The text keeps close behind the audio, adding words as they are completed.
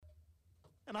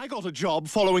And I got a job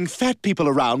following fat people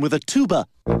around with a tuba.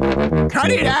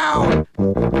 Cut it out!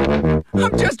 I'm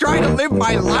just trying to live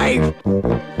my life.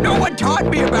 No one taught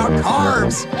me about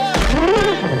carbs.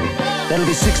 That'll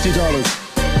be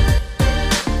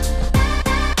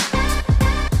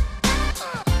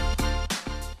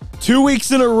 $60. 2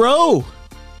 weeks in a row.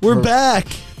 We're back.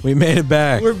 We made it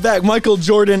back. We're back. Michael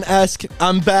Jordan-esque.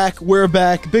 I'm back. We're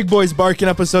back. Big Boys Barking,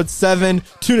 episode 7.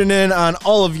 Tuning in on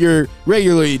all of your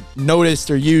regularly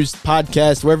noticed or used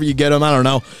podcasts, wherever you get them. I don't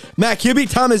know. Matt Hibby,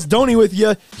 Thomas Doney with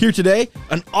you here today.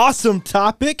 An awesome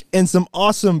topic and some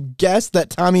awesome guests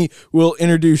that Tommy will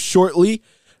introduce shortly.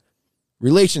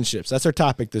 Relationships. That's our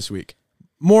topic this week.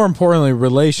 More importantly,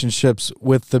 relationships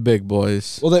with the big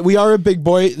boys. Well, that we are a big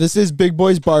boy. This is Big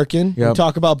Boys Barking. Yep. We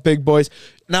talk about big boys.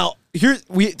 Now,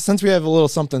 since we have a little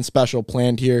something special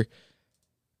planned here,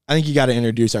 I think you got to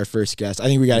introduce our first guest. I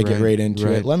think we got to get right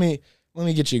into it. Let me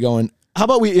get you going. How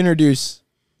about we introduce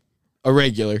a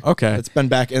regular? Okay. That's been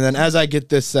back, and then as I get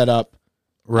this set up,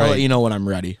 I'll let you know when I'm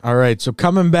ready. All right. So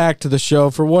coming back to the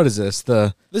show for what is this?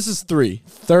 This is 3.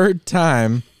 Third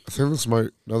time. I think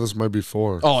this might be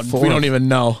 4. Oh, 4. We don't even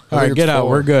know. All right, get out. 4.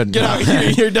 We're good. Get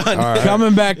out. You're done. All right.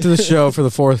 Coming back to the show for the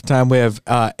 4th time, we have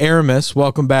Aramis.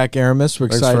 Welcome back, Aramis. We're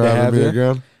Thanks excited for to have having you. me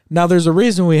again. Now, there's a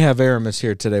reason we have Aramis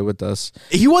here today with us.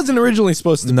 He wasn't originally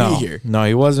supposed to be here. No,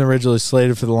 he wasn't originally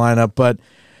slated for the lineup, but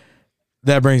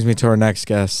that brings me to our next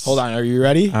guest. Hold on. Are you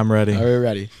ready? I'm ready. Are we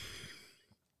ready?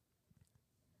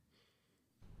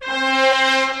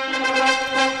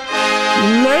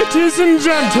 Ladies and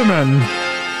gentlemen,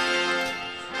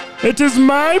 it is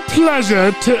my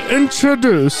pleasure to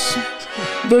introduce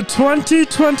the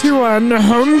 2021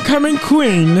 Homecoming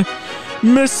Queen,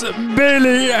 Miss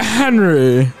Bailey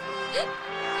Henry.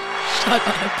 Shut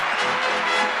up.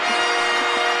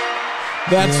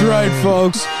 That's right,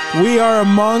 folks. We are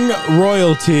among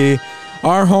royalty.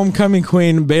 Our homecoming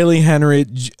queen, Bailey Henry,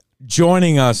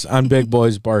 joining us on Big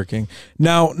Boys Barking.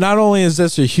 Now, not only is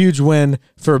this a huge win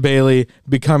for Bailey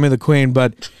becoming the queen,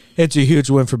 but it's a huge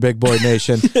win for Big Boy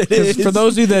Nation. For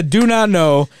those of you that do not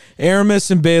know, Aramis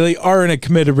and Bailey are in a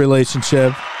committed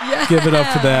relationship. Yeah. Give it up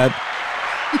for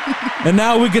that. And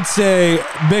now we could say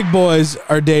Big Boys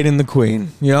are dating the queen.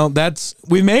 You know,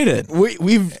 we made it.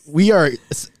 We are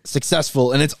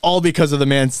successful, and it's all because of the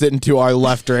man sitting to our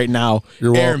left right now.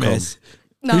 You're welcome. Aramis.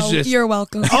 No, you're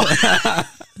welcome.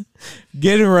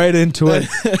 Getting right into it.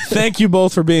 Thank you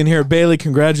both for being here. Bailey,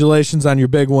 congratulations on your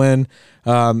big win.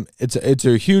 It's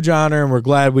a huge honor, and we're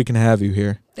glad we can have you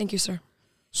here. Thank you, sir.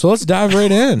 So let's dive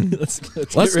right in. Let's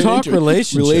Let's get right talk into it.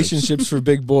 relationships. Relationships for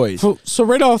big boys. So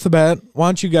right off the bat, why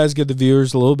don't you guys give the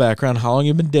viewers a little background? How long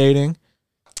you been dating?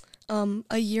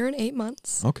 A year and 8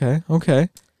 months. Okay.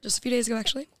 Just a few days ago,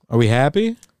 actually. Are we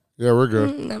happy? Yeah, we're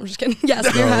good. No, I'm just kidding. Yes,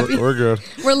 we're No, happy. we're good.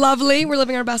 We're lovely. We're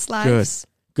living our best lives.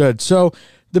 Good. So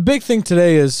the big thing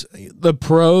today is the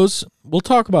pros. We'll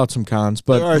talk about some cons,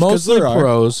 but There are, 'cause mostly there are.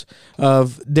 pros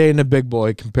of dating a big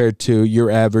boy compared to your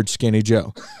average skinny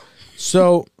Joe.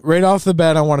 So right off the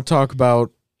bat, I want to talk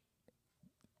about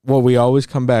what we always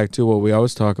come back to, what we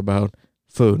always talk about,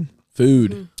 food.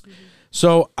 Food.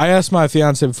 So I asked my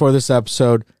fiance before this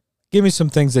episode, give me some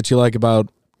things that you like about,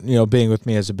 being with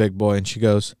me as a big boy. And she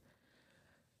goes,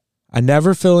 I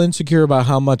never feel insecure about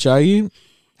how much I eat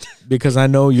because I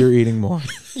know you're eating more.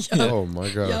 Oh my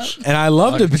gosh. And I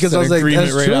loved it because I was like,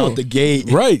 that's right true. out the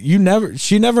gate. Right.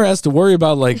 She never has to worry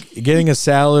about like getting a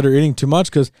salad or eating too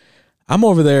much because I'm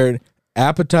over there.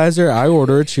 Appetizer, I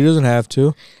order it. She doesn't have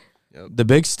to. The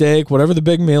big steak, whatever the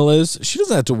big meal is, she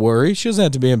doesn't have to worry. She doesn't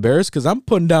have to be embarrassed because I'm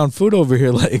putting down food over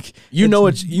here. Like You know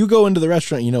what? You go into the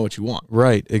restaurant, you know what you want.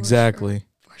 right, exactly.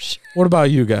 For sure. What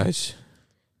about you guys?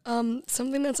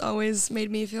 Something that's always made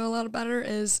me feel a lot better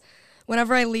is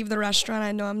whenever I leave the restaurant,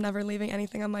 I know I'm never leaving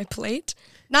anything on my plate.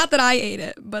 Not that I ate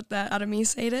it, but that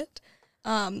Aramis ate it.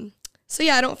 So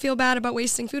yeah, I don't feel bad about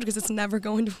wasting food because it's never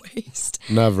going to waste.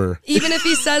 Never. Even if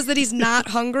he says that he's not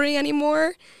hungry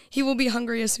anymore, he will be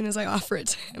hungry as soon as I offer it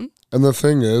to him. And the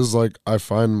thing is, like, I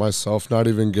find myself not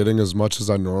even getting as much as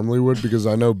I normally would because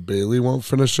I know Bailey won't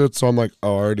finish it. So I'm like,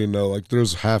 oh, I already know. Like,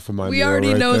 there's half of my We meal already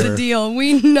right know there. the deal.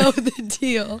 We know the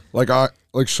deal. Like,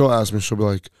 she'll ask me, she'll be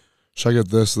like, should I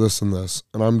get this, this, and this?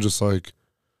 And I'm just like,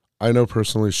 I know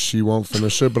personally she won't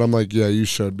finish it, but I'm like, yeah, you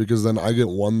should, because then I get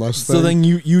one less thing. So then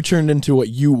you turned into what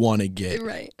you want to get.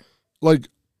 Right. Like,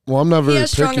 well, I'm not He very has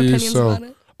strong picky, opinions so about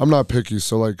it. I'm not picky.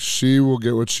 So, like, she will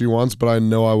get what she wants, but I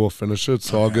know I will finish it,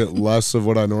 so I'll get less of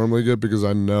what I normally get because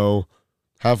I know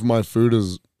half of my food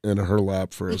is in her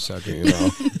lap for a second, you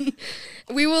know?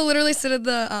 We will literally sit at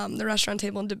the restaurant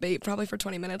table and debate probably for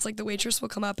 20 minutes. Like, the waitress will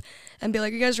come up and be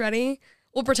like, "You guys ready?"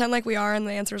 we'll pretend like we are, and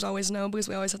the answer is always no because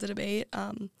we always have to debate.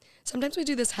 Sometimes we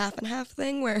do this half and half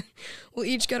thing where we'll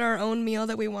each get our own meal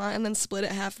that we want and then split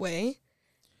it halfway.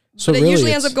 So but it really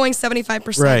usually ends it's- up going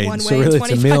 75% Right. one way, So really,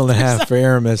 25%. it's a meal and a half for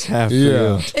Aramis, half for Yeah,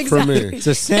 you. Exactly. for me. It's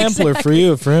a sampler for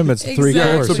you. For him, it's a Exactly. Yeah,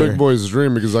 three-course. it's a big boy's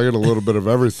dream because I get a little bit of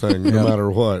everything, no Yeah. matter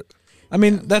what. I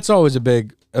mean, that's always a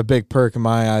big perk in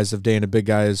my eyes of dating a big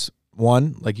guy is,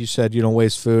 one, like you said, you don't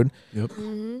waste food. Yep.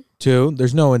 Two,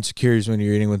 there's no insecurities when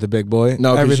you're eating with a big boy.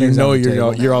 No, because you Everything's know on the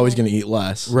table. you're always going to eat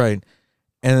less. Right.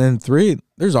 And then three,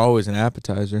 there's always an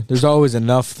appetizer. There's always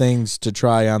enough things to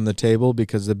try on the table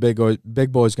because the big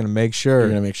boy's going to make You're sure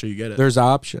going to make sure you get it. there's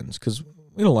options because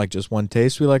we don't like just one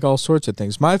taste. We like all sorts of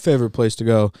things. My favorite place to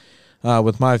go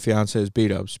with my fiance is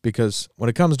Beat-Ups because when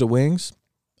it comes to wings,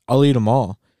 I'll eat them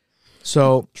all.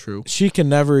 So True. she can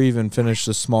never even finish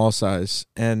the small size.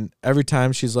 And every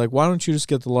time she's like, why don't you just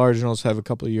get the large and I'll just have a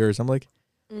couple of yours? I'm like,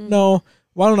 no,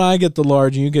 why don't I get the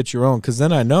large and you get your own? Because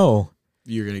then I know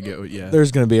You're going to get what, yeah.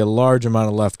 there's going to be a large amount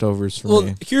of leftovers for Well,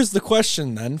 me. here's the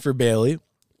question then for Bailey.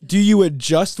 Do you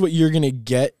adjust what you're going to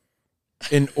get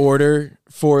in order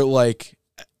for like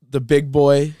the big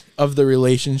boy of the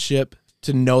relationship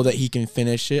to know that he can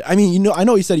finish it? I mean, I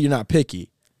know you said you're not picky,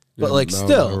 but Yeah, like no,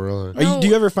 still, not really. do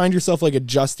you ever find yourself like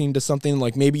adjusting to something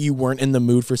like maybe you weren't in the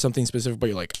mood for something specific, but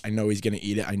you're like, I know he's going to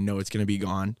eat it. I know it's going to be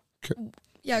gone.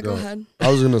 Yeah, go Yeah. ahead. I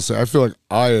was going to say, I feel like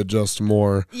I adjust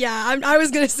more. Yeah, I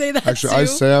was going to say that Actually, too. I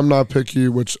say I'm not picky,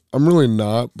 which I'm really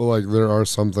not, but like there are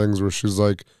some things where she's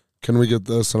like, can we get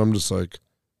this? And I'm just like,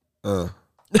 I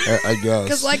guess.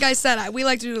 Because like I said, we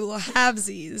like to do little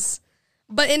halvesies.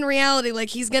 But in reality, like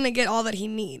he's going to get all that he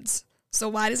needs. So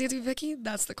why does he have to be picky?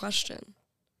 That's the question.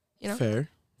 You know? Fair.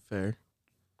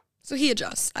 So he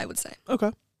adjusts, I would say.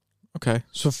 Okay. Okay.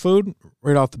 So food,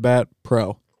 right off the bat,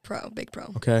 pro. Big pro.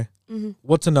 Okay. Mm-hmm.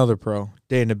 What's another pro?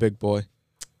 Dating a big boy.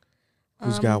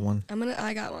 Who's got one?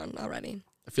 I got one already.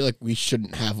 I feel like we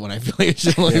shouldn't have one. I feel like it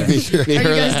should only be Are you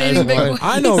guys dating big boys?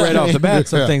 I know right off the bat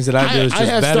some things that I do is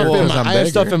just better because I'm I have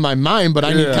stuff bigger. in my mind, but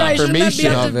I need Yeah. Right, shouldn't that be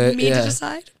confirmation up of to it. me to Yeah.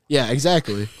 decide? Yeah,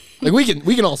 exactly. Like we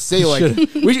can all say like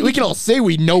we can all say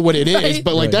we know what it is, Right.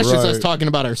 but like that's just us Right. talking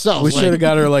about ourselves. We Like, should have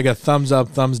got her like a thumbs up,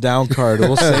 thumbs down card.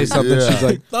 We'll say something. Yeah. She's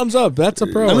like, thumbs up. That's a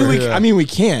pro. I mean, Yeah. we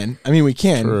can.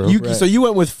 True. You, Right. So you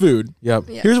went with food. Yep.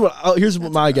 Yeah. Here's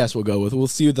what my guess will go with. We'll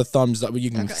see the thumbs up. You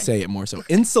can Okay. say it more. So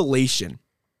insulation.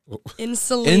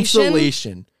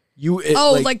 Insulation.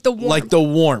 Like the warmth. Like the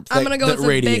warmth. I'm going to go that with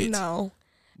radiates. a big no.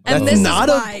 That's And this not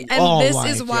is a- why. oh And my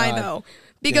this is why, God. though.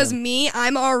 Because me,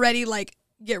 I'm already, like,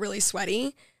 get really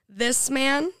sweaty. This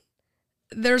man,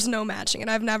 there's no matching it.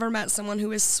 I've never met someone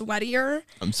who is sweatier.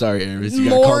 I'm sorry, Aries. You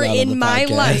gotta call More that on in the my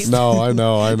podcast. life. No, I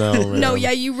know. Man. No,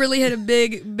 yeah, you really hit a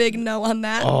big no on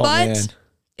that. Oh, but man.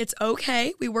 it's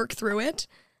okay. We work through it.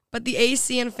 But the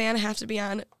AC and fan have to be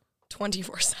on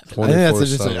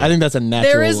 24/7. I think that's a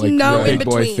natural. There is like, no big in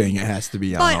boy between. thing. It has to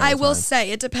be on. But all I the will time.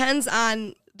 say it depends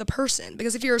on the person,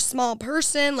 because if you're a small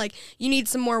person, like you need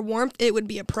some more warmth, it would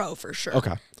be a pro for sure.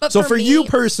 Okay. But So for me, you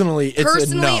personally, it's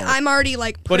personally, a no. I'm already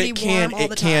like but pretty it can warm all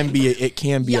the it can time. be it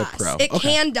can be yes, a pro. It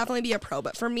Okay. can definitely be a pro,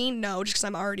 but for me, no, just because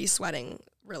I'm already sweating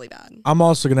really bad. I'm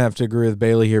also going to have to agree with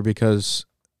Bailey here because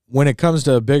when it comes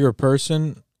to a bigger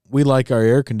person, we like our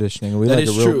air conditioning. We That like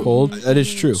is it real true. cold. That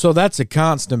is true. So that's a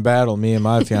constant battle me and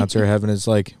my fiance are having is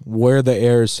like where the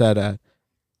air is set at.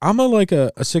 I'm a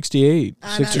 68,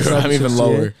 I'm 67, I'm even 68.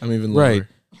 lower. I'm even lower. Right.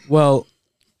 Well,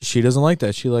 she doesn't like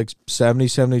that. She likes 70,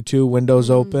 72, windows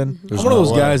open. Mm-hmm. I'm There's one of no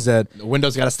those way. guys that The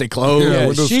windows got to stay closed. Yeah, yeah,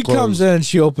 windows she comes closed. in,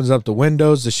 she opens up the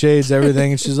windows, the shades,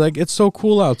 everything, and she's like, it's so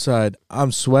cool outside.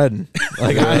 I'm sweating.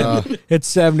 Like Yeah. it's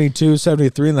 72,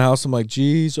 73 in the house. I'm like,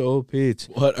 geez, oh Pete.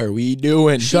 What are we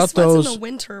doing? She Shut sweats those- in the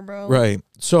winter, bro. Right.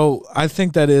 So I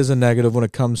think that is a negative when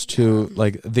it comes to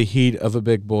like the heat of a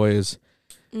big boy is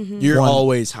You're One-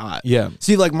 always hot. yeah.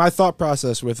 See, like my thought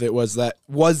process with it was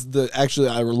actually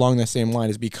along the same line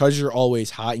is because you're always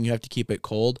hot and you have to keep it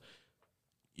cold,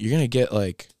 you're gonna get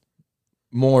like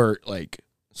more like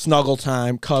snuggle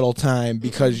time, cuddle time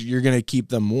because you're gonna keep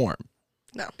them warm.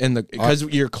 No. Because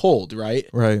you're cold, right?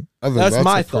 Right. I think That's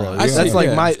my a pro, thought. yeah. That's like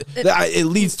Yeah. it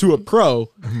leads to a pro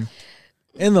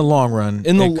In the long run,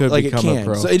 in the it could like it become a can.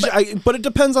 pro. So but it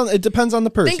depends on the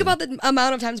person. Think about the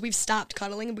amount of times we've stopped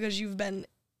cuddling because you've been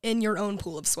in your own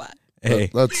pool of sweat. hey,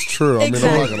 That's true. I mean, I'm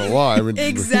Exactly. not gonna lie. I mean,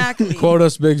 Exactly. quote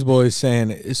us big boys saying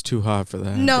it's too hot for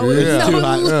that. No, Yeah. no, Too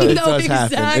hot. no, It does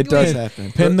exactly. happen. It does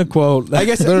happen. Pin the quote. I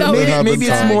guess There- No, maybe, there maybe it's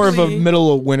happens more of a exactly.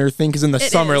 middle of winter thing because in the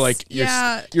It summer, is. like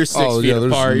Yeah. you're 6 Oh, feet yeah,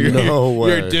 there's apart. no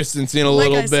You're way. distancing a Like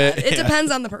little I said, bit. it Yeah.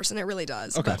 depends on the person. It really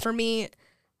does. Okay. But for me,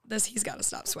 this, he's got to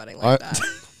stop sweating like that.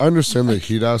 I understand the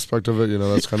heat aspect of it. You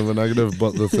know, that's kind of a negative.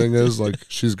 But the thing is, like,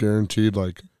 she's guaranteed,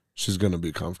 like, she's going to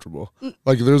be comfortable.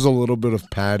 Like, there's a little bit of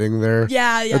padding there.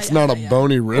 Yeah. It's not a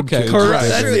bony rib Okay. cage. Correct.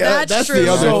 That's true. That's True. the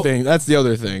other So- thing. That's the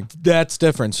other thing. That's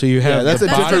different. So you have that's the a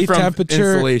different body from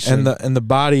temperature insulation. and the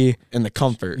body. And the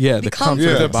comfort. Yeah, the The comfort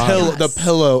comfort. of the Yeah. body. Yes. The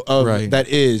pillow of Right. that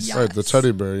is Yeah. Right, the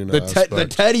teddy bear, you know. the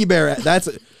aspect. teddy bear. That's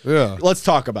Yeah. let's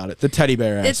talk about it. The teddy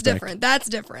bear aspect. It's different. That's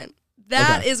different.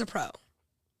 That is Okay. a pro.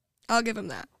 I'll give him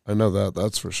that. I know that.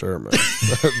 That's for sure, man.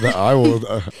 I will.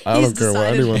 I He's don't care what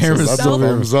decided anyone Aaron's says. That's a still-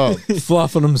 thumbs up.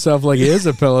 Fluffing himself like he is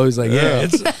a pillow. He's like, yeah,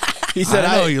 it's. He said,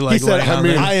 I know you like he said, laying on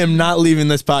there. I am not leaving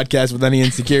this podcast with any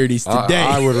insecurities today.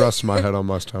 I would rest my head on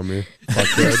my tummy. Like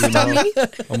that, you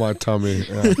know? On my tummy.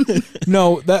 Yeah.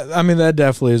 No, that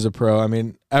definitely is a pro. I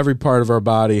mean, every part of our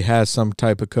body has some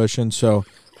type of cushion. So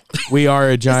we are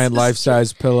a giant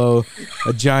life-size pillow,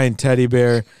 a giant teddy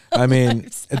bear. I mean,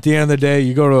 at the end of the day,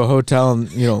 you go to a hotel and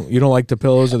you don't like the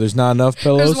pillows or there's not enough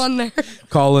pillows. There's one there.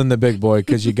 Call in the big boy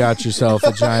because you got yourself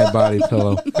a giant body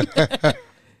pillow.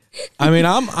 I mean,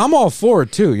 I'm all for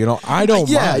it too. I don't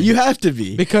yeah, mind. you have to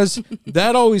be Because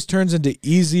that always turns into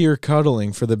easier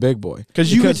cuddling for the big boy.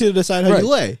 because you get to decide how right. you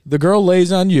lay. The girl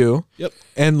lays on you. Yep.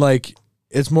 And like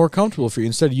it's more comfortable for you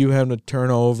instead of you having to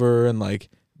turn over and like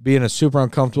being a super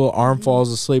uncomfortable arm falls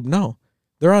asleep. No.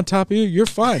 They're on top of you. You're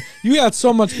fine. You got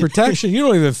so much protection. You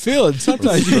don't even feel it.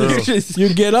 Sometimes you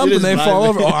get up It and is they my fall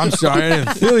over. bad. Oh, I'm sorry. I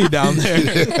didn't feel you down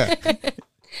there.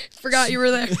 Forgot you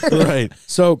were there. Right.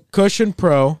 So cushion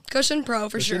pro. Cushion pro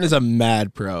for sure. Cushion is a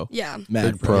mad pro. Yeah.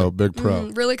 Mad Big pro. Big pro.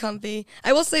 Really comfy.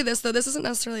 I will say this though, this isn't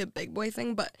necessarily a big boy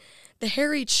thing, but the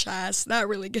hairy chest, that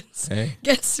really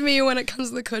gets me when it comes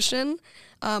to the cushion.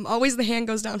 Always the hand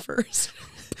goes down first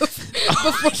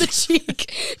before the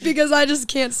cheek because I just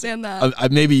can't stand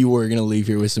that. Maybe you were gonna leave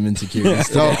here with some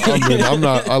insecurities. No, I mean, I'm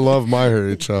not. I love my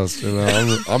hairy chest.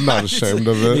 I'm not ashamed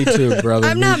of Me it. too, brother.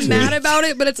 I'm Me not too. mad about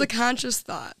it, but it's a conscious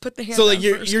thought. Put the hand So down like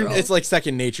you're first, you're girl. it's like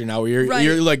second nature now. Where Right.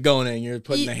 you're like going in, you're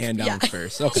putting the hand down Yeah.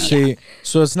 first. Okay. See,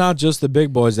 so it's not just the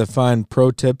big boys that find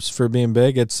pro tips for being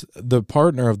big. It's the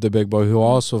partner of the big boy who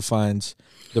also finds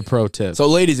the pro tips. So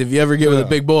ladies, if you ever get with a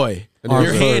big boy, And your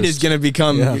you're hand first. is gonna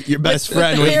become your best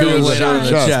friend when hairy you do chest. it on the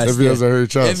chest. If he has a hairy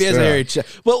chest. If he has a yeah. hairy chest.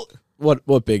 Well,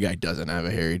 what big guy doesn't have a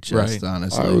hairy chest? Right.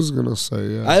 Honestly, I was gonna say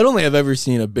yeah. I don't think I've ever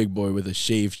seen a big boy with a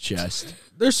shaved chest.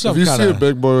 there's some If you kind see a of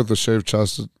big boy with a shaved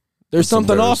chest, There's It's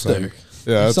something off embarrassing.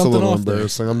 there. yeah, it's a something little off there.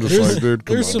 embarrassing. I'm just like, dude,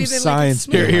 come there's on. some Maybe they like it science.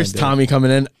 smooth. Here's behind Tommy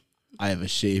coming in. I have a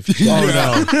shaved chest.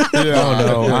 Oh no! Yeah.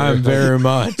 Oh no! I'm very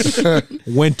much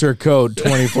winter coat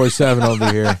 24/7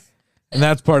 over here, and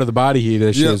that's part of the body heat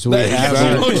issues we that- have.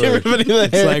 exactly. here. Everybody the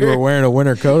It's like we're wearing a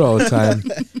winter coat all the time.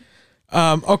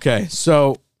 Okay,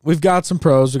 so we've got some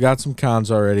pros, we got some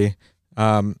cons already.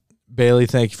 Bailey,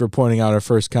 thank you for pointing out our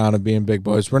first con of being big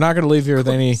boys. We're not going to leave here with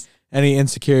any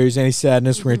insecurities, any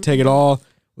sadness. We're going to take it all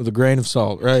with a grain of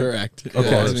salt, right? Correct.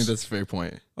 Okay. Yeah, I think that's a fair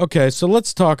point. Okay, so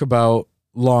let's talk about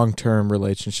long-term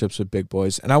relationships with big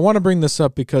boys. And I want to bring this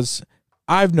up because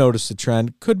I've noticed a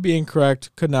trend. Could be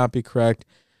incorrect, could not be correct.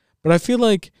 But I feel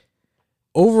like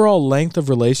overall length of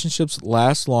relationships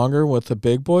lasts longer with a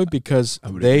big boy because I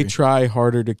would they agree. try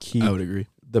harder to keep I would agree.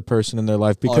 the person in their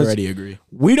life because Already agree.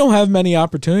 we don't have many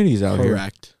opportunities out here.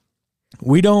 Correct.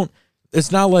 We don't.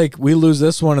 It's not like we lose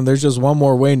this one and there's just one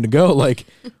more waiting to go. Like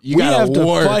You we gotta have to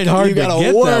work. fight hard You to gotta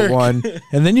get that work. one,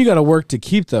 and then you got to work to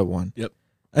keep that one. Yep.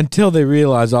 Until they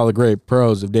realize all the great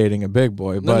pros of dating a big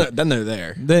boy, but Then they're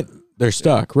there. then they're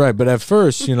stuck, right? But at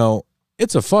first,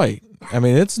 it's a fight. I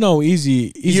mean, it's no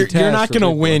easy You're task not for a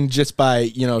gonna big boy. win just by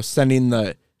you sending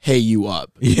the hey you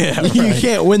up. Yeah, You right.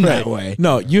 can't win that Right. way.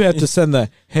 No, you have to send the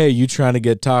 "Hey, you trying to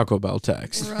get Taco Bell"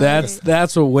 text. Right.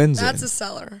 That's what wins That's it. a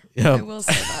seller. Yeah. I will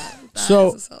say that. That So-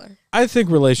 is a seller. I think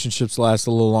relationships last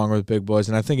a little longer with big boys,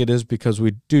 and I think it is because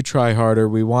we do try harder.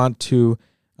 We want to,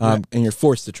 And you're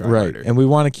forced to try right, harder. and we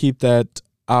want to keep that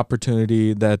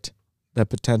opportunity, that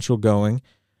potential going.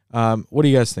 What do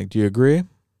you guys think? Do you agree?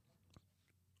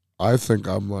 I think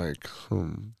I'm like,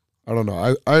 I don't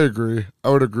know. I agree. I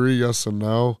would agree, yes and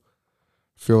no.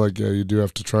 Feel like, yeah, you do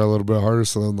have to try a little bit harder.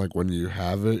 So then, like, when you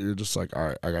have it, you're just like, all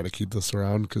right, I got to keep this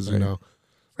around because, Right. it's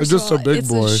First of just all, a big it's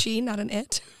boy. a she, not an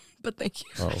it. But thank you.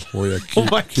 Oh, well, yeah,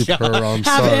 my keep God. her on.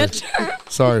 Have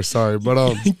Sorry. it. Sorry.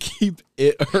 But, keep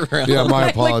it around. yeah, my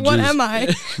Like, apologies. what am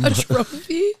I? A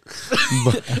trophy?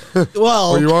 Well,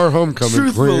 Well, you are homecoming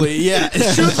truthfully, queen. yeah.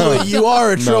 Truthfully, you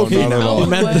are a No, trophy not at now. all. You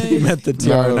way. meant the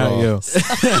tiara, Not at not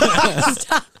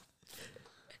all. you.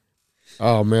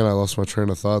 Oh, man, I lost my train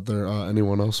of thought there.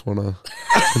 Anyone else want to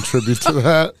contribute to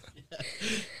that?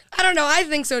 I don't know. I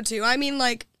think so too. I mean,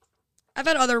 like, I've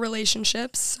had other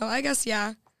relationships, so I guess,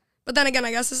 yeah. But then again,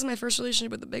 I guess this is my first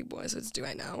relationship with the big boys. So it's do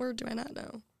I know or do I not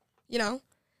know? You know?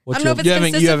 I don't know if it's a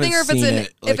consistent thing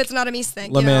or if it's not a me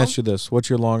thing. Let me ask you this. What's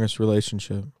your longest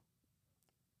relationship?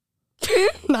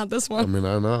 Not this one. I mean,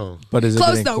 I know. But is it close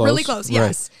getting though, close? really close.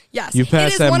 Yes, Right. yes. You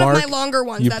passed that mark. It is one of my longer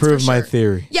ones. You that's proved for my sure.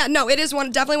 theory. Yeah, no, it is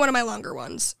definitely one of my longer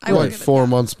ones. I We're will like give it 4 that.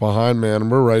 months behind, man.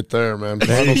 We're right there, man.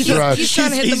 Final He's stretch.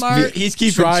 trying to hit the mark. He's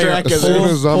keeping Try track it. of As soon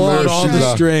it. as I'm Pull there, out all she's the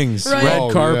out. strings. Right. Red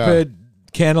Oh, carpet,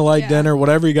 candlelight Yeah. dinner,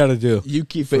 whatever you got to do. You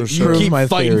keep For it. sure. You keep My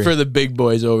fighting theory. for the big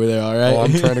boys over there. All right. Oh,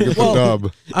 I'm trying to get the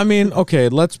dub. I mean, okay,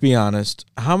 let's be honest.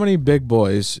 How many big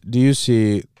boys do you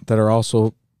see that are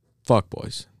also fuck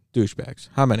boys, douchebags?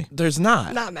 How many? There's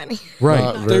not. Not many. Right.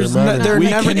 Not very There's many. no, they're We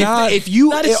never. cannot- If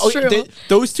you That is true.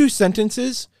 those two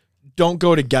sentences don't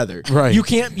go together. Right. You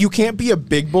can't be a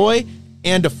big boy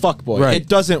and a fuck boy. Right. It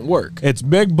doesn't work. It's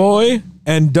big boy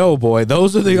and dough boy.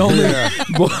 Those are the only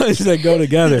boys that go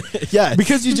together. Yeah.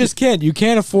 Because you just can't. You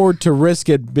can't afford to risk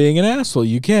it being an asshole.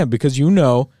 You can't because you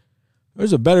know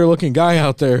there's a better looking guy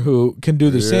out there who can do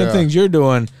the same Yeah. things you're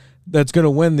doing that's going to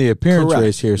win the appearance Correct.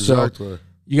 race here. Exactly. So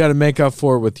you got to make up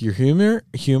for it with your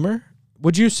humor.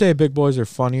 Would you say big boys are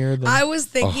funnier than I was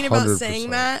thinking about 100%. saying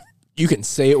that. You can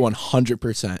say it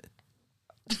 100%.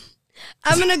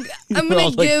 I'm gonna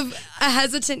all like- give a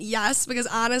hesitant yes because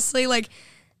honestly, like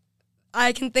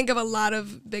I can think of a lot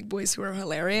of big boys who are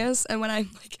hilarious, and when I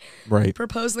like right?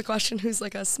 propose the question, who's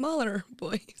like a smaller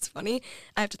boy, it's funny.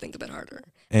 I have to think a bit harder.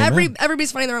 Amen.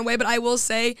 Everybody's funny in their own way, but I will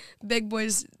say big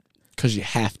boys. Because you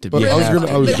have to But be. I was Really I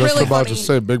funny. was They're just really about to funny.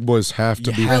 say big boys have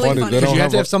to be Really funny. funny. They Because don't you have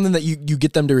have to have something that you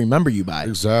get them to remember you by.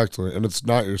 exactly, and it's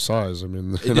not your size. I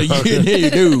mean, you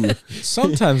do.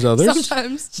 Sometimes others.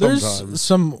 Sometimes. There's Sometimes.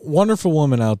 some wonderful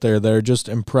women out there that are just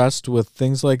impressed with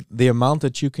things like the amount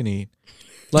that you can eat.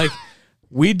 Like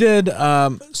we did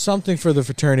something for the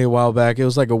fraternity a while back. It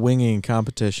was like a winging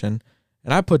competition,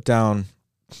 and I put down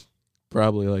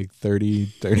probably like 30,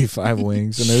 35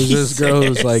 wings, and there was this girl who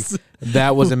was like,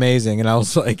 "That was amazing," and I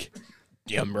was like,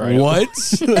 Damn right. "What?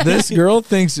 This girl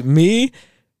thinks me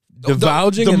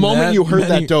divulging?" The in moment that you heard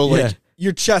many- that dough, like Yeah.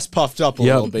 your chest puffed up a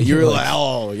Yep. little bit. You were like,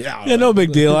 oh yeah. Yeah, no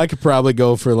big deal. I could probably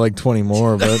go for like 20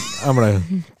 more, but I'm gonna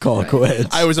call it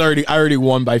quits. I already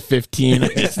won by 15. I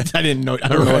don't know what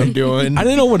I'm doing. I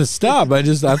didn't know when to stop. I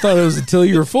thought it was until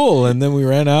you were full, and then we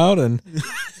ran out. And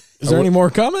is there any more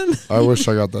coming? I wish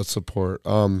I got that support.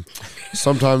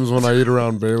 Sometimes when I eat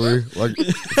around Bailey, like,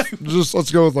 just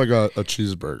let's go with like a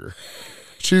cheeseburger.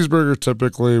 Cheeseburger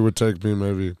typically would take me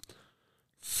maybe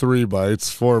 3 bites,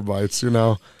 4 bites,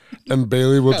 and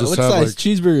Bailey will just what have size like.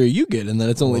 cheeseburger are you getting? Then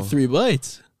it's only 3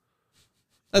 bites.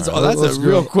 That's All right, that's let's a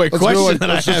real go- quick let's go question like- that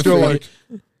I let's have just go for you. like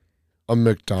a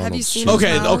McDonald's. Have you seen cheeseburger.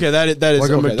 Okay, Wow. okay, that is Like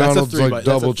a okay. That's McDonald's 3 like bite. That's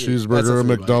double that's cheeseburger, a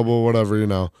three bite. McDouble, whatever,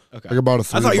 Okay. like about a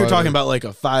 3 I thought you were bite. talking about like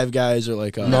a Five Guys or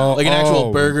like a No, like an actual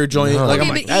oh, burger joint. no. Like Okay,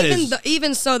 I'm like but that even, is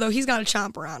even so, though, he's got a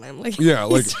chomper on him. Like, Yeah,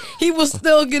 like- he will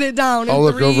still get it down. I'll in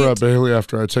look 3. over at Bailey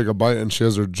after I take a bite and she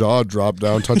has her jaw drop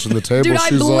down, touching the table. Dude, I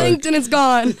She's blinked like, and it's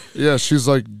gone. yeah, she's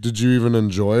like, did you even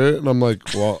enjoy it? And I'm like,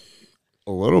 well,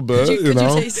 a little bit, Could you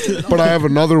taste it at But all? I have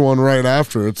another one right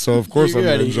after it, so of course I'm You're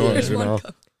gonna ready. enjoy it. Just one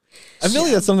cup. I feel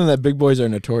like that's something that big boys are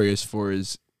notorious for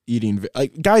is eating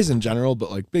like guys in general,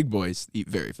 but like big boys eat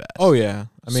very fast. Oh yeah,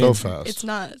 I mean, so fast. It's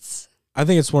nuts. I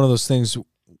think it's one of those things.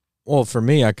 Well, for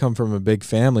me, I come from a big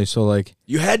family, so like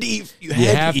you had to eat. You you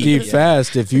have to eat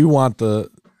fast if you want the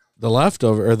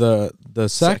leftover or the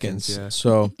seconds. Seconds, yeah.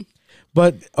 So,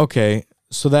 but okay,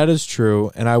 so that is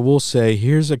true, and I will say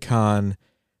here's a con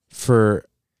for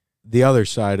the other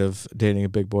side of dating a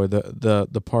big boy,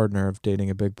 the partner of dating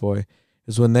a big boy,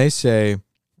 is when they say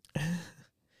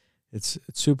it's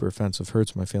super offensive,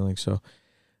 hurts my feelings. So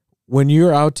when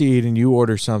you're out to eat and you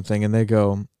order something and they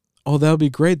go, "Oh, that'll be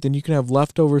great, then you can have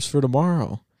leftovers for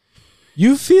tomorrow."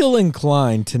 You feel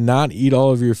inclined to not eat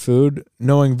all of your food,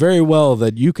 knowing very well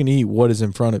that you can eat what is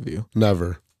in front of you.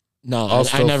 Never. No, I'll I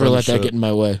still never let finish that it. get in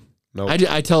my way. Nope.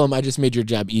 I tell them I just made your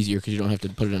job easier because you don't have to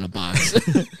put it in a box.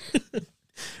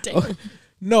 Damn.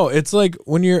 No, it's like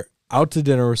when you're out to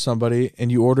dinner with somebody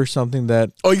and you order something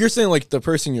that, Oh, you're saying like the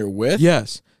person you're with?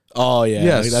 yes, Oh yeah.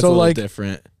 Yes, Like, that's so, a little like,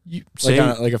 different. you Like say,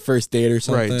 on, like a first date or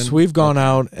something. right. So we've gone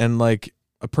out and like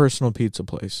a personal pizza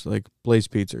place, like Blaze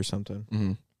Pizza or something,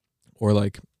 Mhm. or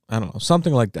like, I don't know,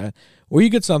 something like that, where you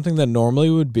get something that normally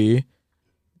would be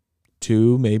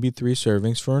 2, maybe 3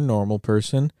 servings for a normal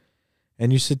person.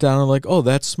 And you sit down and like, oh,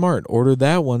 that's smart. Order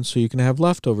that one so you can have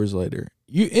leftovers later.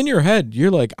 You in your head,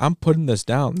 you're like, I'm putting this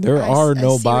down. There I are see no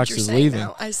what you're boxes saying leaving.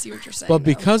 now. I see what you're saying. But now.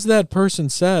 because that person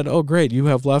said, "Oh, great, you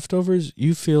have leftovers,"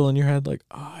 you feel in your head like,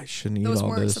 "Oh, I shouldn't eat those all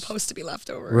weren't this." supposed to be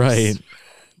leftovers. Right.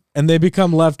 And they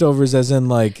become leftovers as in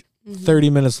like 30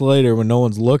 minutes later when no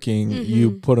one's looking,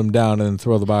 you put them down and then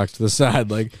throw the box to the side.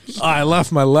 Like, oh, I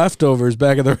left my leftovers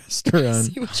back at the I restaurant.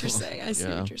 see what you're saying. I see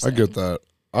what you're I saying. get that.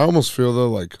 I almost feel though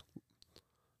like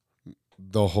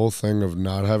the whole thing of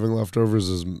not having leftovers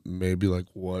is maybe like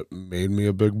what made me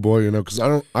a big boy, you know, because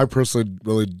I personally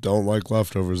really don't like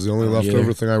leftovers. The only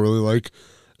leftover thing I really like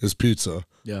is pizza.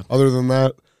 Yeah. Other than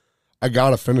that, I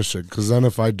gotta finish it because then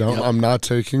if I don't, I'm not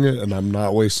taking it and I'm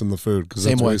not wasting the food because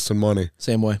Same it's way. wasting money.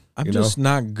 Same way. I'm You just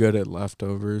not good at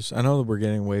leftovers. I know that we're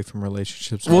getting away from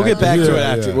relationships. We'll get back to it Yeah,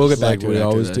 after. yeah. We'll get back like to we it.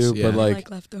 always after this, do, yeah. but I like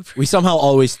like leftovers. we somehow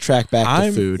always track back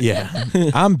I'm to food. Yeah,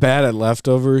 I'm bad at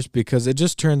leftovers because it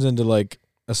just turns into like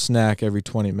a snack every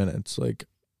 20 minutes. Like,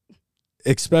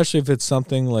 especially if it's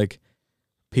something like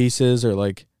pieces or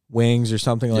like wings or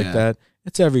something like Yeah. that.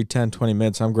 It's every 10, 20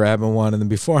 minutes I'm grabbing one, and then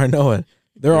before I know it,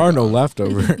 there are no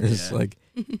leftovers. Yeah. Like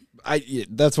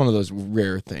That's one of those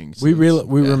rare things. we It's-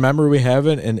 remember we have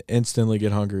it and instantly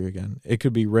get hungry again. It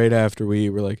could be right after we eat.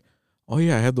 We're like, oh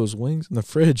yeah, I had those wings in the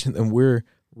fridge, and then we're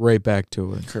right back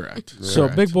to it. Correct. So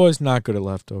Correct. Big Boy's not good at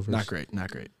leftovers. Not great.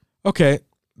 Not great. Okay,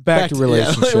 back to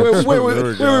relationships. where There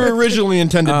we we go. were originally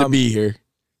intended to Um, be here.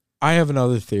 I have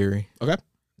another theory. Okay.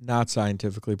 Not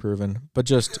scientifically proven, but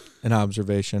just an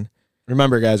observation.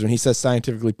 Remember, guys, when he says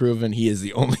scientifically proven, he is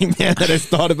the only man that has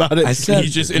thought about it. I said-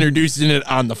 He's just introducing it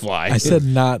on the fly. I said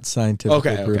not scientifically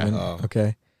Okay, okay. proven. Oh.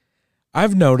 Okay.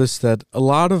 I've noticed that a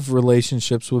lot of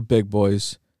relationships with big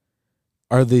boys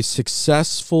are the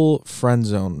successful friend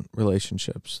zone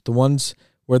relationships. The ones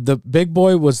where the big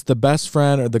boy was the best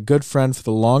friend or the good friend for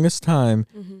the longest time,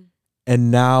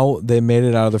 and now they made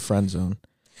it out of the friend zone.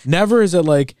 Never is it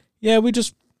like, yeah, we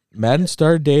just met and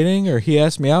started dating, or he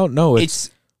asked me out. No,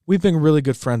 it's we've been really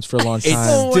good friends for a long It's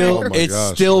time. still, Oh my it's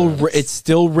gosh, still, man. it's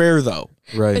still rare though.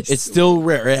 Right. It's still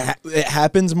rare. It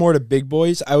happens more to big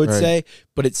boys, I would Right. say,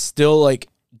 but it's still like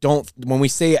when we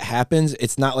say it happens,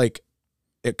 it's not like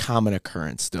a common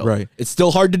occurrence. Still, Right. It's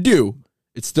still hard to do.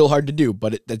 It's still hard to do,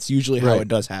 but that's usually how Right. it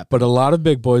does happen. But a lot of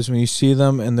big boys, when you see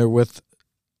them and they're with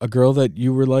a girl that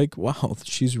you were like, wow,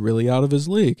 she's really out of his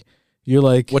league. You're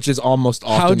like, which is almost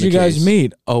often how'd the you guys case.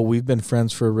 meet? Oh, we've been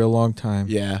friends for a real long time.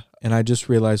 Yeah, And I just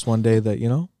realized one day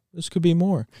that, this could be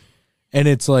more. And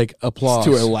it's like applause.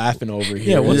 two are laughing over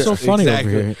here. Yeah, what's so funny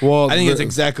exactly. over here? Well, I think it's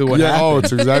exactly what yeah. happened. Oh,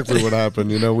 it's exactly what happened.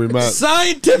 We met.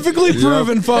 Scientifically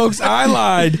proven, folks. I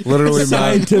lied. Literally met.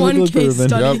 Scientifically One case proven.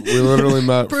 study. Yep, we literally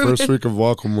met Proven. first week of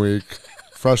Welcome Week,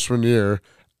 freshman year,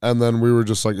 and then we were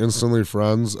just like instantly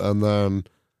friends. And then,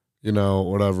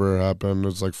 whatever happened,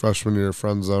 it's like freshman year,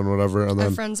 friend zone, whatever. And I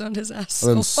then, friend zoned his ass.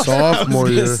 and then So hard. sophomore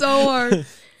year, So hard.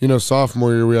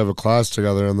 sophomore year we have a class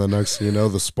together, and the next thing you know,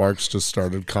 the sparks just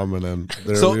started coming, and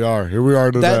there So we are. Here we are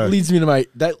today. That leads me to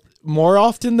that more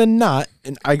often than not,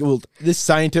 and I will this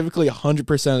scientifically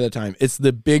 100% of the time, it's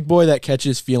the big boy that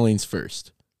catches feelings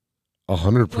first.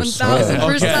 100%.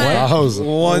 1000%.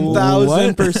 Wow.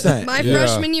 1000%. My Yeah.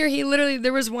 freshman year,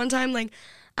 there was one time, like,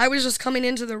 I was just coming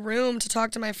into the room to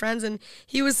talk to my friends, and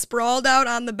he was sprawled out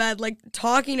on the bed, like,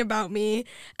 talking about me,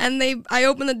 and I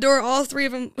opened the door, all three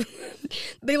of them,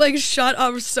 they, like, shut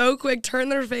up so quick,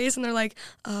 turned their face, and they're like,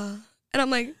 and I'm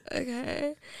like,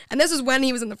 okay. And this was when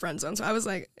he was in the friend zone, so I was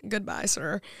like, goodbye,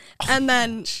 sir. And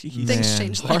then things Man.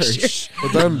 changed next year. Harsh.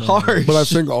 But then, Harsh. but I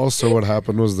think also what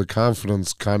happened was the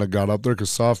confidence kind of got up there because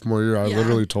sophomore year, I Yeah.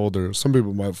 literally told her, some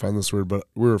people might find this weird, but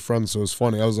we were friends, so it was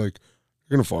funny. I was like,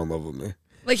 you're going to fall in love with me.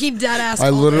 Like, he dead-ass I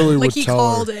called literally it. Like, would he tell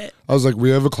called her. it. I was like, we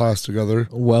have a class together.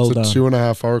 Well it's done. a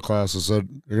 2.5-hour class. I said,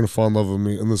 you're going to fall in love with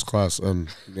me in this class. And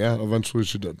yeah, eventually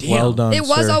she did. Well done, It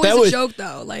was sir. always That a was- joke,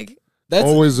 though. Like, That's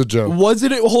Always a joke. Was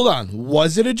it? Hold on.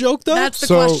 Was it a joke though? that's the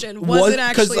So, question. Was it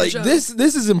actually like a joke?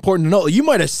 this is important to know. You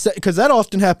might have said, because that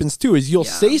often happens too, is you'll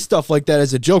Yeah. say stuff like that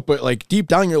as a joke, but like deep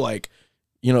down you're like,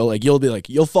 like you'll be like,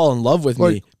 you'll fall in love with me,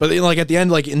 Like- but then like at the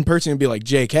end, like in person, you'll be like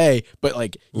JK, but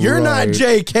like you're not Right.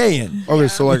 JKing. Okay,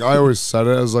 so like I always said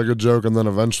it as like a joke, and then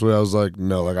eventually I was like,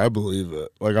 no, like I believe it.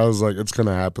 Like I was like, it's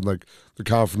gonna happen. Like the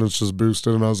confidence just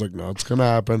boosted, and I was like, no, it's gonna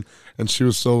happen. And she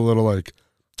was still a little like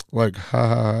ha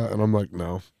ha, ha. And I'm like,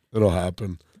 no, it'll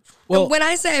happen. Well- And when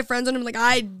I say I friends on him, like,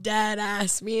 I dead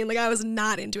ass mean, like, I was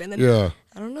not into it. And then, Yeah,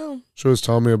 I don't know. she was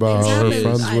telling me about Things how her happen.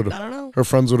 friends I would. don't know. Her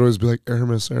friends would always be like,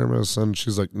 Aramis, and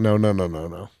she's like, no.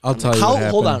 I'll tell you what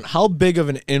happened. Hold on. How big of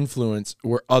an influence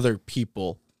were other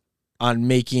people on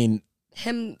making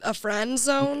Him a friend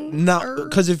zone? not? Or-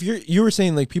 Because if you were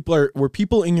saying like were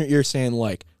people in your ear saying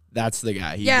like that's the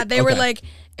guy? yeah, they were Okay. like,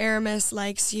 Aramis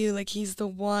likes you, like, he's the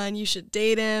one, you should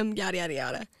date him, yada, yada,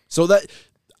 yada. So that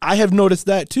I have noticed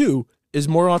that too is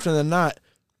more often than not,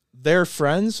 their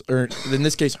friends, or in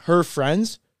this case, her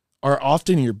friends, are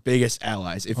often your biggest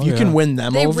allies. If you yeah. can win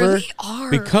them They over, really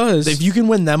are. Because if you can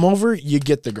win them over, you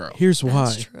get the girl. here's why.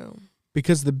 That's true.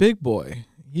 Because the big boy,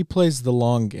 he plays the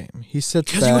long game. He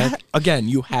sits Because back.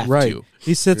 you have Right. to.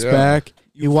 He sits Yeah. back.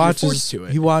 He You're watches. forced to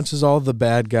it. He watches all the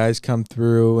bad guys come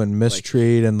through and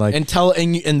mistreat and like. And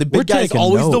the We're big guy's taking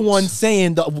always the notes. one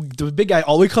saying the big guy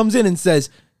always comes in and says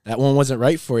that one wasn't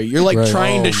right for you. You're like Right.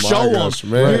 trying to Oh, my show gosh,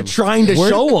 him. man. You're trying to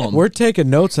show him. We're taking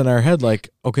notes in our head, like,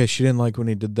 okay, she didn't like when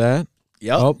he did that.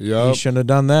 Yep. Oh, Yep. he shouldn't have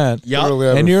done that. Yep. Literally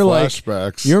And having you're like,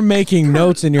 flashbacks. you're making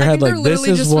notes in your I head, think like, they're this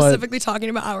literally is just what. specifically talking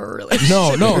about our relationship.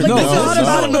 No, no, Like, no, this is no,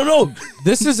 not about no.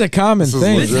 This is a common This is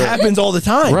thing. This legit. happens all the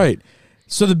time. Right.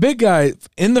 So the big guy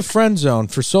in the friend zone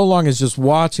for so long is just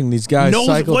watching these guys Knows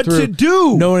cycle what through, to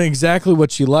do. knowing exactly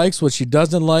what she likes, what she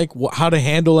doesn't like, how to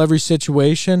handle every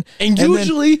situation. And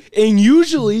then-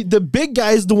 usually the big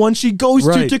guy is the one she goes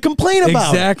Right. to complain about.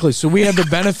 Exactly. So we have the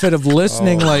benefit of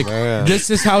listening. Oh, like man. this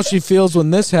is how she feels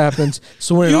when this happens.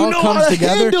 So when it You all know comes how to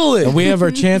together handle it. and we have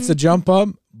our chance to jump up,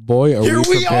 boy, are Here we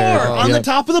we prepared. are on Yep. the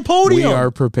top of the podium. We are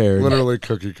prepared. Literally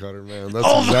cookie cutter, man. That's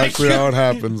Oh my exactly God. how it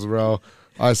happens, bro.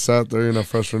 I sat there,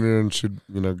 freshman year, and she'd,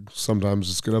 sometimes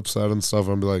just get upset and stuff.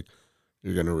 And be like,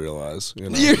 "You're gonna realize,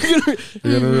 You're you're gonna-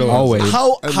 gonna realize." Always.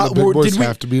 How And the big boys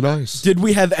have to be nice. did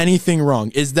we have anything wrong?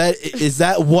 Is that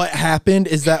what happened?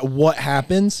 Is that what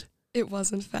happens? It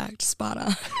was, in fact, spot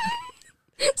on.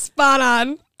 Spot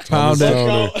on. Pound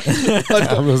it.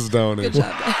 Thomas Downey. Good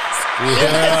job, guys.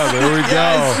 Yeah, there we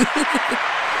go.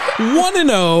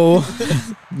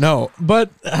 1-0. No, but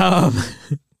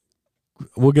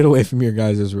we'll get away from your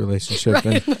guys' relationship.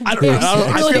 And I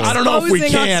don't know if we Exposing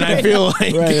us can. I right feel now.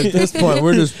 like right at this point,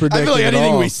 we're just I predicting. feel like it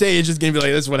anything all. we say is just gonna be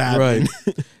like this. What happened?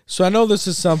 Right. So I know this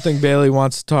is something Bailey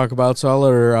wants to talk about, so I'll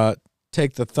let her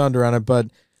take the thunder on it. But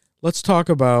let's talk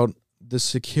about the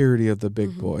security of the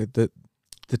big boy, the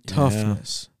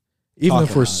toughness. Even Talk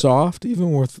if we're about it. soft,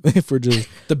 if we're just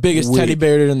The biggest We- teddy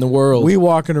bear in the world. we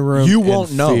walk in a room, You in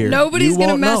won't know. fear. Nobody's You gonna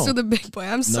won't mess know. with a big boy.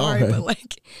 I'm sorry, Right. but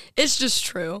like, it's just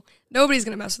true. Nobody's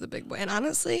gonna mess with a big boy. And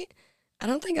honestly, I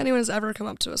don't think anyone has ever come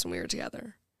up to us when we were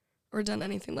together, or done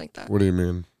anything like that. What do you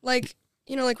mean? Like,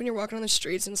 like when you're walking on the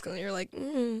streets and you're like,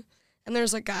 and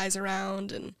there's like guys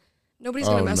around, and nobody's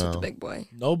gonna Oh, mess with no. the big boy.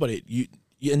 Nobody.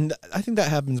 And I think that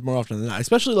happens more often than not,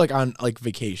 especially like on like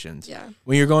vacations. Yeah.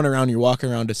 When you're going around, you're walking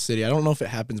around a city. I don't know if it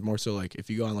happens more so like if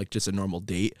you go on like just a normal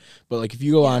date, but like if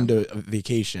you go on to a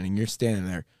vacation and you're standing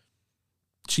there,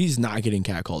 she's not getting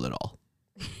catcalled at all.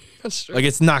 That's true. Like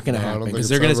it's not gonna No, I don't happen think because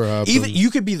they're it's gonna ever even happened. you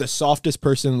could be the softest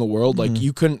person in the world, like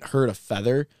you couldn't hurt a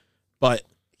feather, but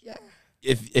yeah.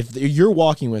 if you're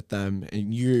walking with them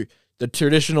and you're the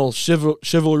traditional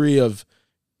chivalry of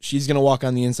she's gonna walk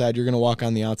on the inside, you're gonna walk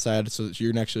on the outside, so that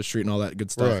you're next to the street and all that good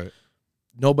stuff. Right.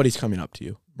 Nobody's coming up to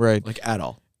you Right. like at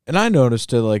all. And I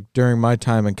noticed it like during my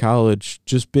time in college,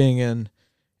 just being in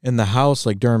the house,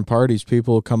 like during parties,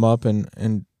 people would come up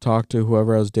and talk to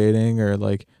whoever I was dating or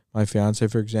like my fiance,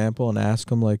 for example, and ask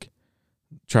them like,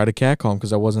 try to catcall him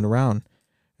because I wasn't around.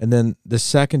 And then the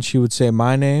second she would say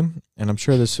my name, and I'm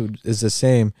sure this is the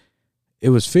same, it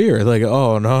was fear. Like,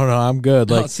 oh, no, I'm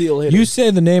good. I'll Like, see you later. you say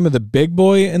the name of the big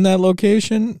boy in that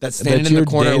location That's standing in the you're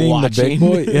corner dating watching. the big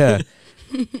boy. Yeah.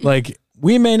 Like,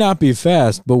 we may not be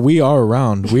fast, but we are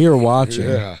around. We are watching.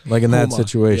 Yeah. Like in that Kuma.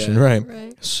 situation, Yeah. right?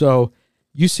 Right. So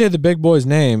you say the big boy's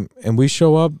name and we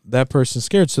show up, that person's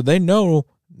scared. So they know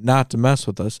not to mess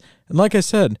with us. And like I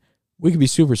said, we could be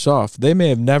super soft. They may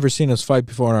have never seen us fight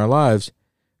before in our lives.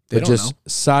 They But don't just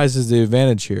size is the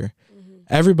advantage here.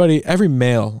 Every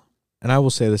male, and I will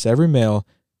say this, every male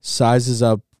sizes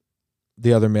up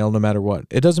the other male no matter what.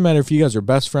 It doesn't matter if you guys are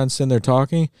best friends sitting there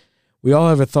talking. We all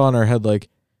have a thought in our head like,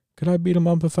 could I beat him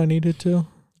up if I needed to?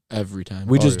 Every time.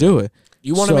 We just do it.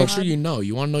 You want to So- make sure you know.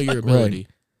 You want to know your ability.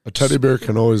 A teddy bear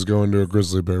can always go into a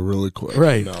grizzly bear really quick.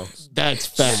 Right. No. That's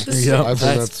facts. Yep. I think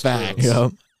That's that's facts. true.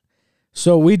 Yep.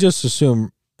 So we just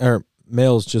assume, or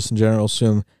males just in general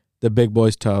assume the big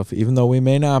boy's tough, even though we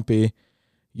may not be.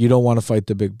 You don't want to fight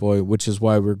the big boy, which is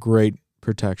why we're great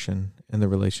protection in the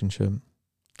relationship.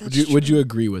 That's Would true. you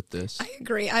agree with this? I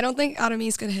agree. I don't think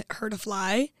Adamis could hurt a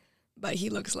fly, but he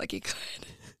looks like he could.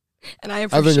 And I I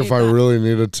appreciate think if I that. really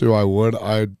needed to, I would.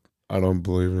 I don't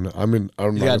believe in it. I mean, I'm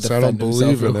not You gonna gotta say I don't defend himself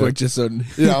believe real in quick, it. just so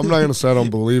Yeah, I'm not gonna say I don't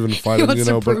believe in fighting, wants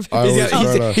to but prove I it. always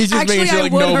try to. he's just Actually, making sure I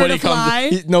like would hurt nobody a fly.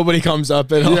 comes. Nobody comes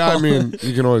up at all. Yeah, I mean,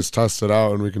 you can always test it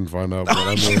out and we can find out. But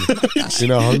I mean,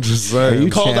 I'm just saying. you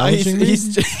Called out. challenging me?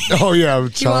 Oh yeah, I'm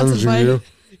He wants to challenging fight. you.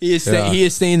 He is Yeah. he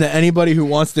is saying that anybody who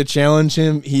wants to challenge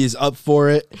him, he is up for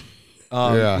it.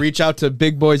 Yeah. Reach out to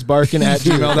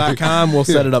bigboysbarking@gmail.com. We'll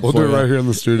set it up We'll for do it you. right here in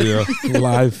the studio.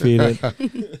 Live feed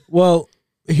it. Well,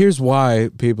 here's why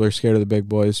people are scared of the big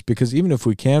boys, because even if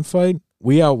we can't fight,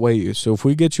 we outweigh you. So if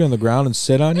we get you on the ground and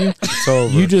sit on you,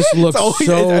 you just look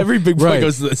so. Every big boy right.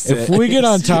 goes to the sit. If we get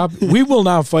on top, we will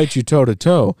not fight you toe to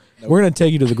toe. We're going to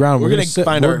take you to the ground. We're gonna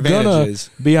find our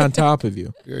advantages. Be on top of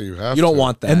you. Yeah, you have. You don't to.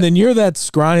 want that. And then you're that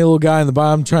scrawny little guy in the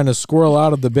bottom trying to squirrel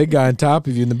out of the big guy on top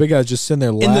of you, and the big guy's just sitting there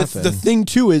and laughing. the thing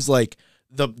too is like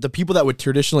the people that would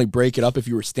traditionally break it up if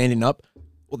you were standing up.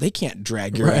 Well, they can't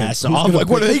drag your ass off. Like,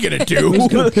 what are they going to do? Who's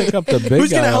going to pick up the big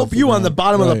Who's guy going to off help the you on ground? the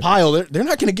bottom of the Right. pile? They're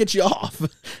not going to get you off.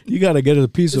 You got to get a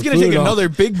piece It's of going food to take off. another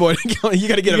big boy to go. You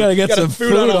got to get, You got to get some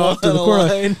food off to the corner.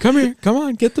 line. Come here. Come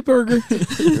on. Get the burger.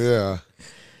 Yeah.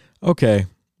 Okay.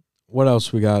 What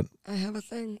else we got? I have a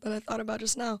thing that I thought about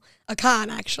just now. A con,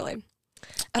 actually.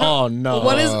 Oh, no.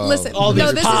 What is, listen. All no,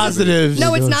 these this positives. No,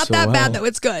 You're it's doing not so that well. bad, though.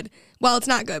 It's good. Well, it's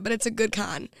not good, but it's a good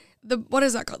con. What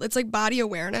is that called? It's like body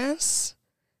awareness.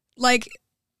 Like,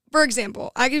 for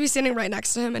example, I could be standing right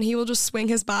next to him, and he will just swing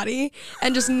his body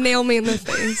and just nail me in the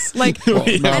face. Like,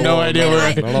 We have no idea and where.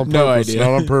 I- Not on purpose. No idea. Not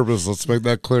on purpose. Let's make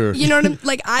that clear. you know what I'm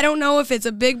like? I don't know if it's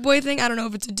a big boy thing. I don't know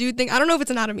if it's a dude thing. I don't know if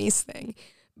it's an Adamis thing.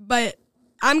 But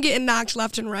I'm getting knocked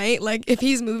left and right. Like, if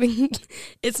he's moving,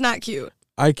 it's not cute.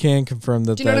 I can confirm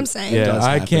that. Do you know what I'm saying? Yeah, It does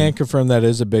I happen. can confirm that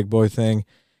is a big boy thing,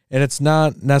 and it's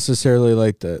not necessarily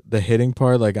like the hitting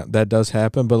part. Like that does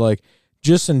happen, but like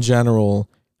just in general,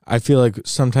 I feel like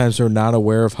sometimes we're not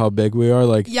aware of how big we are.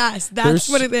 Like Yes, There's that's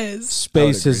what it is.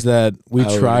 spaces that we I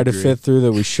would try to agree. fit through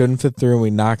that we shouldn't fit through, and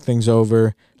we knock things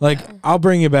over. Like I'll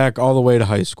bring you back all the way to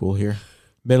high school here,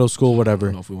 middle school, I whatever.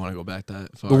 don't know if we want to go back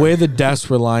that far. The way the desks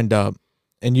were lined up,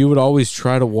 and you would always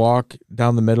try to walk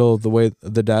down the middle of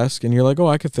the desk, and you're like, oh,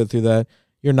 I could fit through that.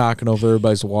 You're knocking over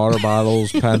everybody's water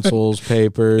bottles, pencils,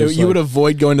 papers. You like- would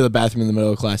avoid going to the bathroom in the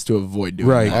middle of class to avoid doing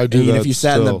Right. that. I do And even that if you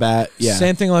sat in the still. bat, yeah.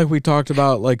 Same thing like we talked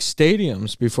about like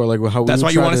stadiums before, like how That's we why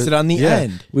would you try wanna sit on the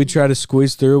end. We try to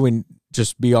squeeze through and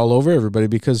just be all over everybody,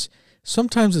 because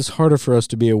sometimes it's harder for us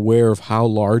to be aware of how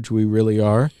large we really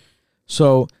are.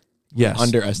 So yes,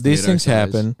 Underestimate these things our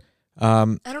size. happen.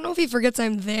 I don't know if he forgets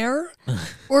I'm there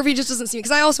or if he just doesn't see me.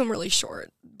 Because I also am really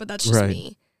short, but that's just Right.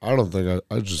 me. I don't think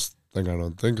I just think I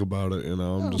don't think about it. You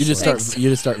know. I'm You just like, start. You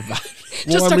just start. vibing.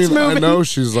 Well, Just I starts mean, I moving. know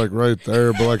she's like right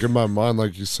there, but like in my mind,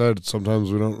 like you said,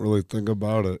 sometimes we don't really think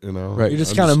about it. You know. Right. You're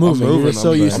just I'm kinda I'm moving. You're moving.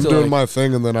 so I'm, used I'm to, doing like, my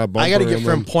thing, and then I bump I got to her, get and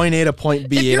from then- point A to point If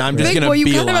B, you're and I'm just big gonna boy, you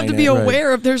be kind of have to be Right.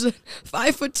 aware if there's a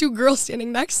 5'2" girl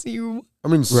standing next to you. I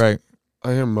mean, Right.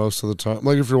 I am most of the time.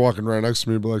 Like if you're walking right next to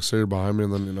me, but like say you're behind me,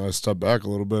 and then I step back a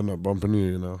little bit and I'm bumping you.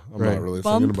 You know, I'm Right. not really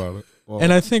Bump? thinking about it. Well,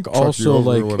 And I think truck you also over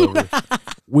or like whatever.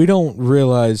 we don't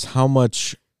realize how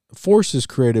much force is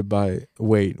created by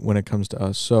weight when it comes to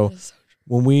us. So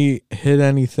when we hit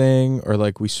anything or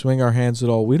like we swing our hands at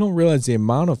all, we don't realize the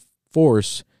amount of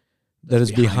force that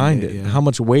is behind it, yeah. how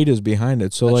much weight is behind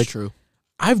it. So That's like true.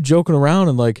 I've joking around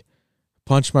and like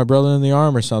punched my brother in the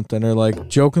arm or something, or like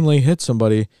jokingly hit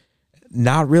somebody,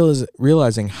 not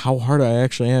realizing how hard I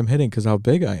actually am hitting because how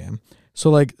big I am. So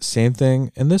like same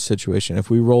thing in this situation. If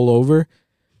we roll over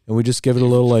and we just give it a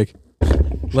little like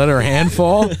let our hand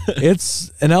fall,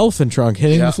 it's an elephant trunk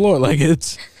hitting the floor. Like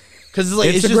it's because like,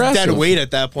 It's it's just dead aggressive. weight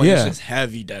at that point. Yeah. It's just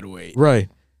heavy dead weight. right.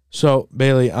 So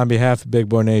Bailey, on behalf of Big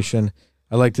Boy Nation,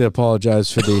 I'd like to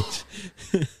apologize for the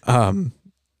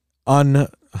how do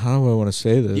I want to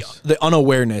say this? The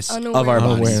unawareness of our bodies.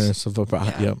 Unawareness of a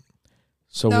body. Yeah. Yep.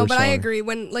 So No, we're but sorry. I agree.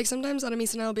 When like sometimes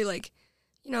Adamis and I'll be like,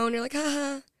 you know, and you're like,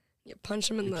 haha. You punch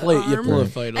him in the You arm. pull a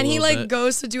fight a And he little like bit.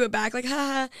 goes to do it back, like,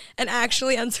 haha, and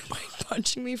actually ends up like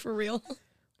punching me for real.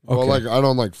 Well, Okay. like I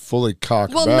don't like fully cock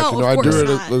Well, back. no, you know, of I do course it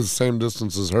not. at the same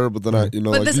distance as her, but then I, you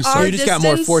know, But like this you our said, You just got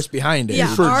more distance- force behind it. Yeah,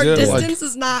 our forget, like- distance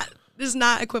is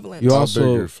not equivalent. You how also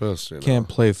big your fist, you know? can't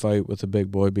play fight with a big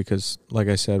boy because, like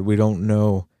I said, we don't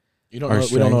know You don't our know.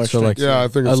 We don't know our strength. So like strengths. Yeah, I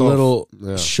think a it's all- little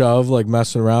yeah. shove, like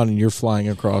messing around, and you're flying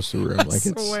across the room. I Like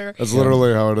it's swear. That's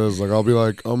literally how it is. Like I'll be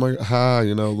like, oh my,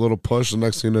 you know, a little push, and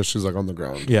next thing you know, she's like on the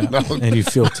ground. yeah, No. and you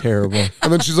feel terrible.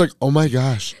 And then she's like, oh my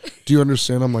gosh, do you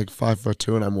understand? I'm like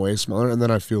 5'2" and I'm way smaller. And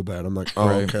then I feel bad. I'm like, oh,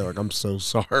 Right. okay, like I'm so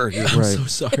sorry. Right. So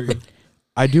sorry.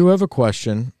 I do have a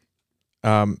question.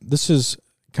 This is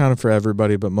kind of for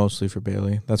everybody, but mostly for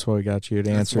Bailey. That's why we got you to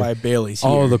That's answer why Bailey's here.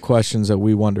 all of the questions that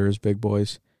we wonder as big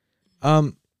boys.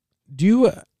 Do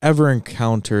you ever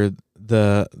encounter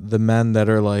the men that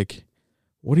are like,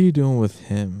 what are you doing with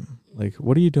him? Like,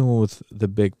 what are you doing with the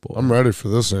big boy? I'm ready for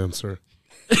this answer.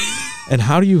 And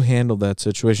how do you handle that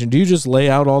situation? Do you just lay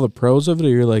out all the pros of it, or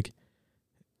you're like,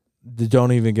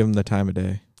 don't even give him the time of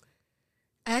day?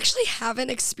 I actually haven't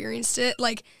experienced it.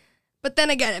 Like, but then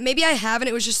again, maybe I have, and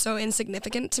it was just so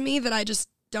insignificant to me that I just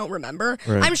don't remember.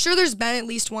 Right. I'm sure there's been at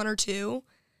least one or two,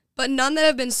 but none that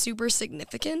have been super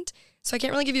significant. So I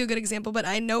can't really give you a good example, but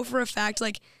I know for a fact,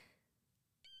 like,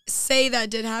 say that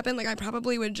did happen, like, I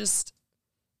probably would just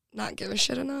not give a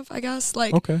shit enough, I guess.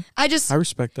 Like, Okay. I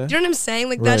respect that. you know what I'm saying?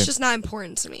 Like, that's just not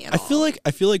important to me at all.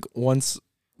 I feel like once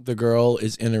the girl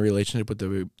is in a relationship with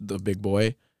the big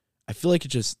boy, I feel like it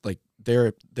just like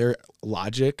their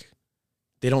logic,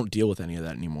 they don't deal with any of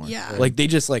that anymore. Yeah. Like they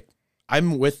just like,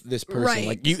 I'm with this person. Right.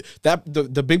 Like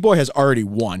the big boy has already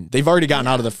won. They've already gotten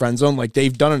out of the friend zone. Like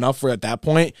they've done enough where at that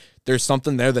point there's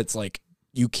something there that's like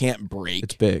you can't break.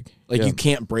 It's big. Like you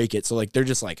can't break it. So like they're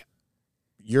just like,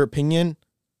 your opinion,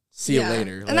 see you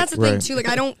later. And Like, that's the thing too. Like,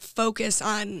 I don't focus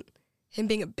on him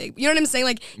being a big, you know what I'm saying?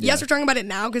 Like, yes, we're talking about it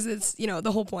now because it's, you know,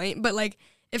 the whole point. But like,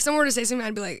 if someone were to say something,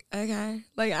 I'd be like, okay,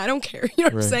 like I don't care. You know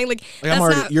what I'm saying? Like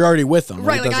that's you're already with them.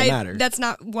 right. Like, it doesn't Like matter. that's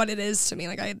not what it is to me.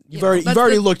 Like You've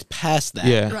already looked past that.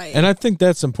 Yeah. Right. And I think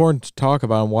that's important to talk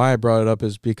about, and why I brought it up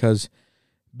is because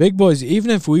big boys, even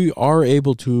if we are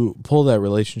able to pull that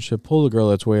relationship, pull the girl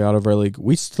that's way out of our league,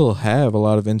 we still have a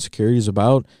lot of insecurities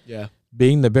about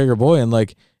being the bigger boy. And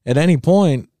like at any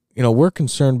point, you know, we're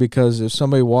concerned because if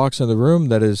somebody walks in the room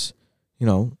that is, you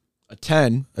know, a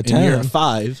 10, a 10, and you're a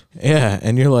 5. Yeah,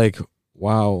 and you're like,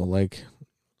 wow, like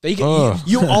They can,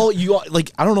 you all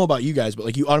like, I don't know about you guys, but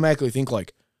like you automatically think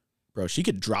like, bro, she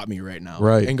could drop me right now,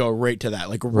 Right. and go right to that,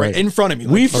 like right in front of me.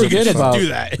 Like, we she could forget just about do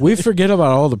that. we forget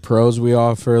about all the pros we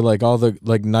offer, like all the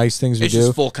like nice things we It's do.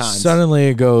 just full cons. Suddenly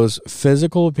it goes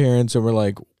physical appearance, and we're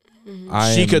like,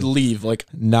 She could leave like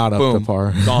not up boom, to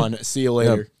par. gone. See you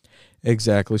later. Yep.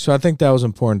 Exactly. So I think that was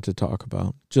important to talk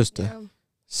about. Just a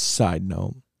side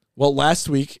note. Well, last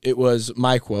week it was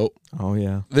my quote. Oh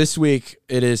yeah. This week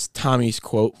it is Tommy's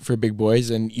quote for Big Boys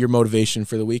and your motivation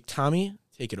for the week. Tommy,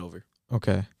 take it over.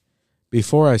 Okay.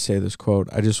 Before I say this quote,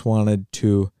 I just wanted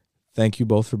to thank you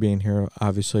both for being here,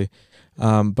 obviously,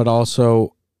 but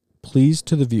also please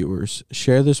to the viewers,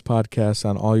 share this podcast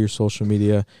on all your social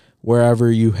media,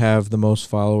 wherever you have the most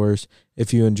followers.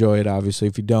 If you enjoy it, obviously.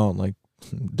 If you don't, like,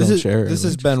 don't share it. This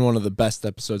has been one of the best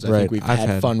episodes I think we've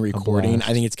had fun recording.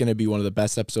 I think it's going to be one of the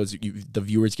best episodes the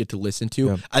viewers get to listen to.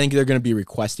 Yep. I think they're going to be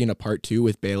requesting a part 2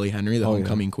 with Bailey Henry, the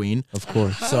homecoming queen. Of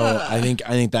course. So I think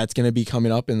that's going to be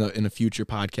coming up in a future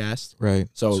podcast. Right.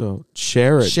 So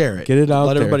share it. Share it. Get it out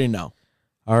Let there. everybody know.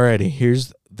 Alrighty,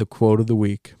 here's the quote of the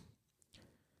week.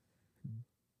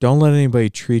 Don't let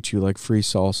anybody treat you like free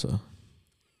salsa.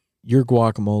 You're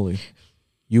guacamole.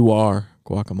 You are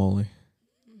guacamole.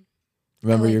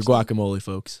 Remember your guacamole,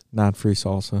 folks. Not free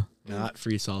salsa. Not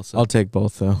free salsa. I'll take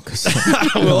both, though. 'Cause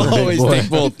we'll always take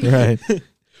both. Right.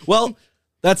 Well,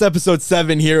 that's episode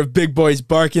 7 here of Big Boys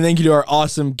Barking. Thank you to our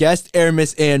awesome guest,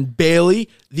 Aramis and Bailey,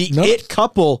 the it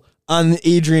couple on the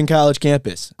Adrian College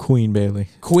campus. Queen Bailey.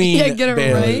 Queen Yeah, get it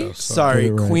Bailey. right. Sorry,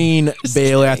 Get it right. Queen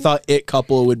Bailey. I thought it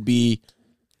couple would be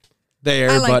there,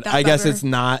 I like but that I guess better. it's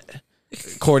not.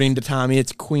 According to Tommy,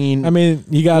 it's Queen. I mean,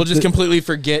 you got we'll just completely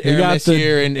forget you got Aramis the-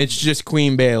 here, and it's just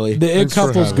Queen Bailey. the it Thanks for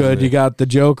couple's having good. me. You got the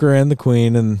Joker and the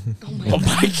Queen, and Oh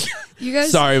my God. You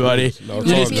guys, Sorry, buddy. No, You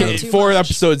it's all just good. can't- Too 4 much.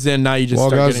 episodes in, now you just Well,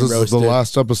 start guys, getting this roasted. is the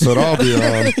last episode I'll be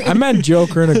on. I meant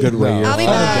Joker in a good way. I'll be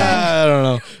You're back. fine. I don't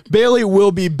know. Bailey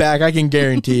will be back. I can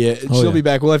guarantee it. Oh, She'll yeah. be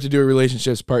back. We'll have to do a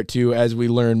relationships part 2 as we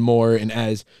learn more and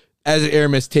as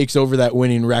Aramis takes over that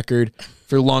winning record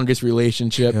for longest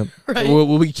relationship. Yep. Right.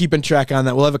 We'll be keeping track on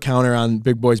that. We'll have a counter on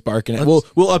Big Boys Barking. We'll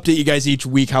update you guys each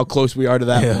week how close we are to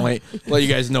that Yeah. point. Let you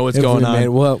guys know what's If going we on. made-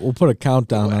 we'll put a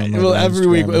countdown on. Well, every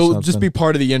week Instagram or it'll just something. be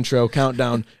part of the intro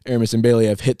countdown. Aramis and Bailey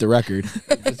have hit the record.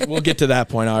 We'll get to that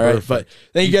point, all right. But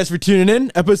thank you guys for tuning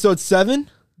in. Episode 7.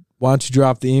 Why don't you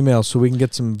drop the email so we can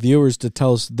get some viewers to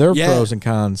tell us their Yeah. pros and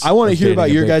cons? I want to of hear dating about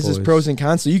a your big guys' boys. pros and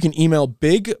cons. So you can email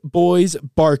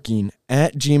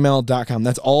bigboysbarking@gmail.com.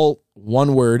 That's all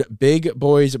one word,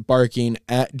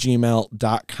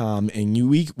 bigboysbarking@gmail.com. And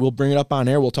we'll bring it up on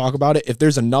air. We'll talk about it. If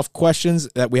there's enough questions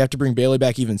that we have to bring Bailey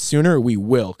back even sooner, we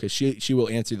will, because she will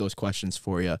answer those questions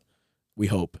for you. We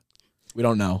hope. We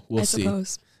don't know. We'll I see.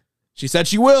 suppose. She said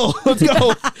she will. Let's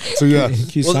go. So yeah, Can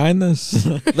you sign this?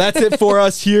 That's it for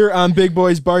us here on Big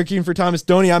Boys Barking. For Thomas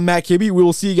Stoney, I'm Matt Kibbe. We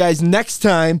will see you guys next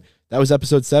time. That was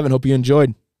episode 7. Hope you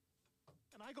enjoyed.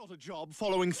 And I got a job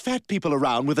following fat people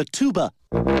around with a tuba.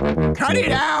 Cut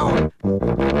it out!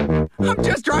 I'm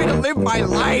just trying to live my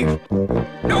life.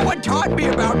 No one taught me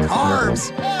about carbs.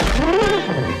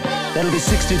 That'll be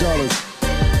 $60.